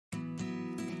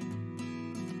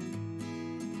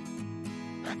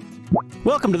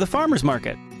Welcome to the farmer's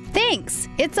market. Thanks!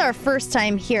 It's our first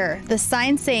time here. The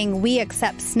sign saying we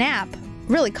accept SNAP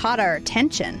really caught our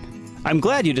attention. I'm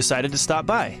glad you decided to stop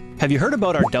by. Have you heard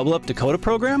about our Double Up Dakota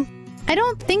program? I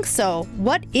don't think so.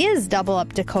 What is Double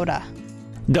Up Dakota?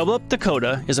 Double Up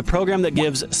Dakota is a program that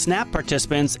gives SNAP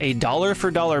participants a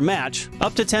dollar-for-dollar match,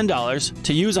 up to $10,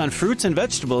 to use on fruits and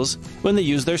vegetables when they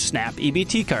use their SNAP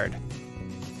EBT card.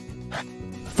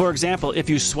 For example, if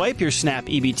you swipe your SNAP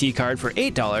EBT card for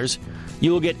 $8,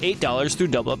 you will get $8 through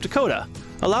Double Up Dakota,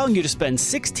 allowing you to spend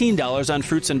 $16 on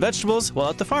fruits and vegetables while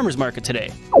at the farmer's market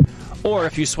today. Or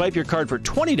if you swipe your card for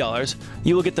 $20,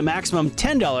 you will get the maximum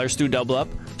 $10 through Double Up,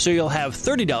 so you'll have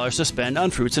 $30 to spend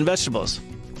on fruits and vegetables.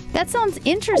 That sounds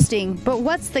interesting, but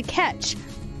what's the catch?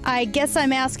 I guess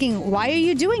I'm asking, why are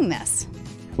you doing this?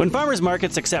 When farmers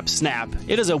markets accept SNAP,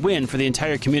 it is a win for the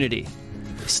entire community.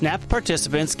 SNAP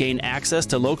participants gain access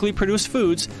to locally produced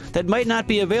foods that might not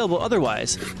be available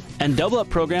otherwise, and Double Up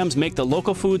programs make the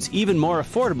local foods even more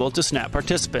affordable to SNAP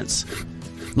participants.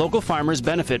 Local farmers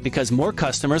benefit because more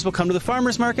customers will come to the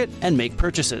farmers market and make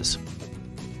purchases.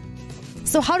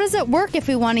 So how does it work if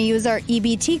we want to use our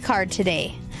EBT card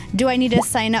today? Do I need to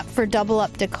sign up for Double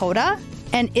Up Dakota?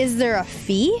 And is there a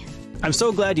fee? I'm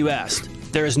so glad you asked.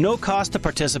 There is no cost to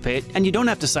participate, and you don't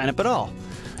have to sign up at all.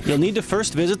 You'll need to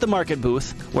first visit the market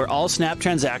booth where all SNAP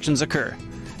transactions occur.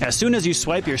 As soon as you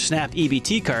swipe your SNAP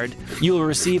EBT card, you will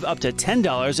receive up to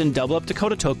 $10 in Double Up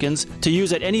Dakota tokens to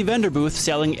use at any vendor booth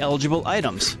selling eligible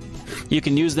items. You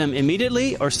can use them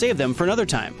immediately or save them for another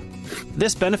time.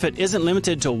 This benefit isn't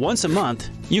limited to once a month.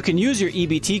 You can use your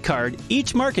EBT card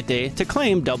each market day to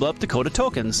claim Double Up Dakota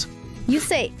tokens. You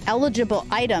say eligible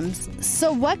items,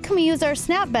 so what can we use our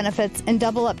SNAP benefits and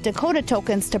Double Up Dakota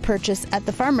tokens to purchase at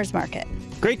the farmer's market?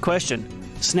 Great question.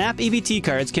 SNAP EBT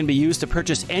cards can be used to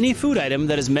purchase any food item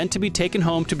that is meant to be taken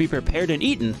home to be prepared and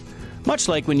eaten, much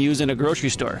like when used in a grocery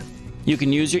store. You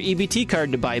can use your EBT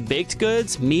card to buy baked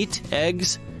goods, meat,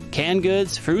 eggs, canned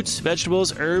goods, fruits,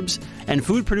 vegetables, herbs, and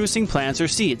food-producing plants or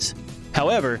seeds.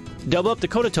 However, Double Up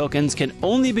Dakota tokens can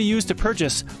only be used to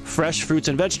purchase fresh fruits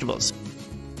and vegetables.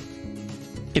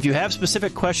 If you have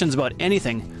specific questions about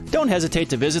anything, don't hesitate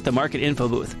to visit the market info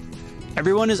booth.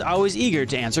 Everyone is always eager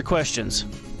to answer questions.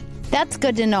 That's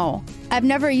good to know. I've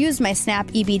never used my SNAP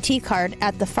EBT card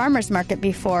at the farmer's market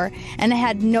before, and I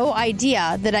had no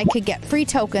idea that I could get free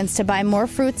tokens to buy more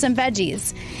fruits and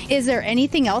veggies. Is there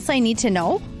anything else I need to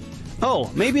know?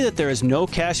 Oh, maybe that there is no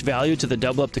cash value to the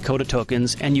Double Up Dakota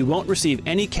tokens and you won't receive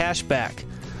any cash back.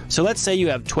 So let's say you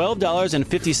have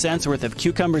 $12.50 worth of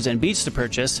cucumbers and beets to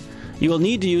purchase. You will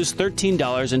need to use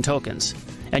 $13 in tokens,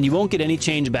 and you won't get any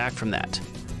change back from that.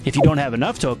 If you don't have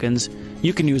enough tokens,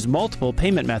 you can use multiple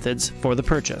payment methods for the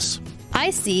purchase. I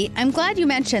see. I'm glad you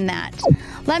mentioned that.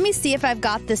 Let me see if I've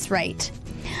got this right.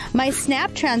 My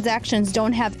SNAP transactions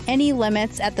don't have any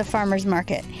limits at the farmer's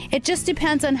market. It just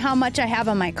depends on how much I have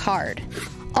on my card.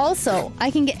 Also,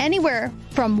 I can get anywhere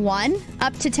from $1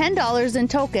 up to $10 in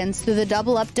tokens through the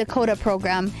Double Up Dakota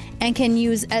program and can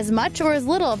use as much or as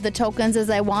little of the tokens as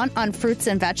I want on fruits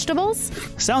and vegetables.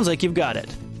 Sounds like you've got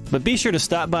it. But be sure to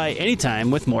stop by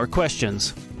anytime with more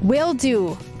questions. Will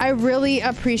do. I really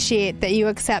appreciate that you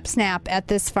accept SNAP at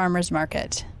this farmer's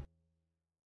market.